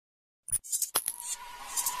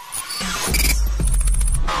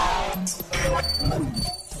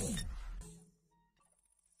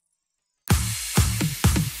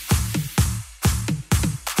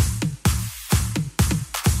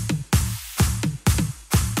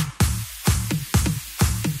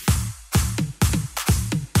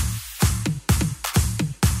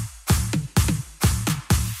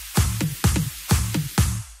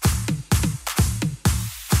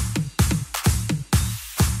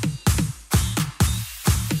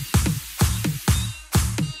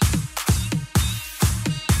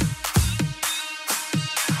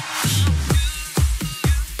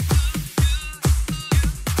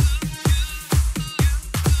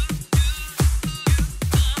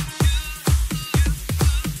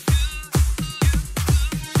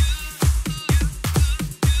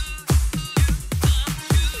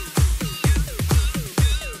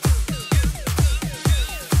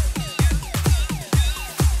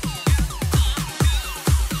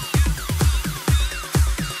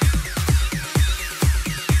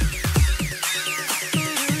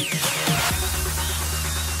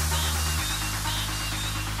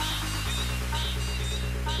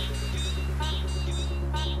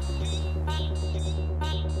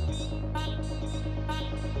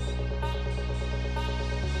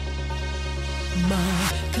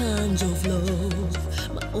kind of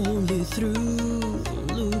love, my only through.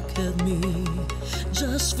 Look at me,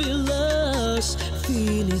 just feel us,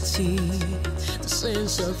 infinity. The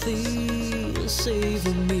sense of things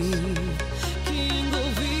saving me. King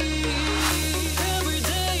of it, every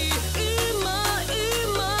day in my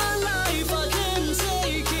life I can't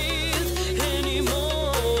take it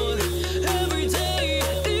anymore. Every day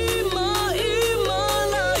in my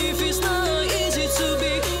life it's not easy to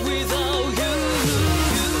be without you.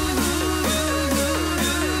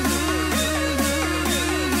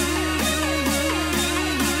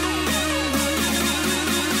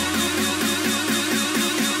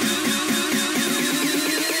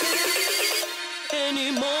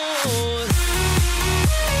 Anymore.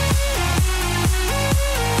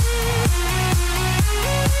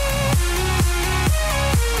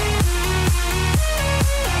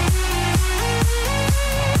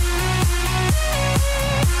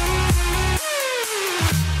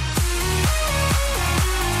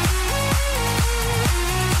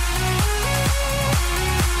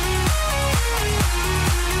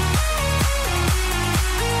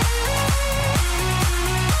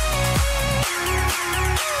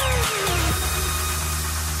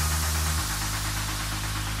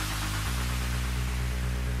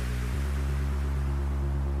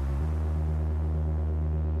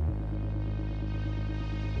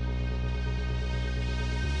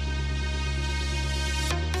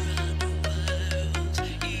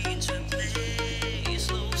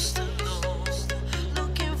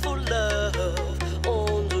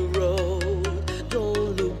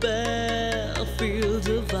 Feel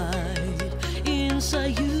the vibe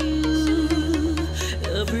inside you.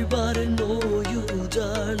 Everybody know you,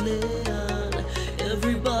 darling.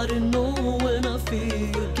 Everybody know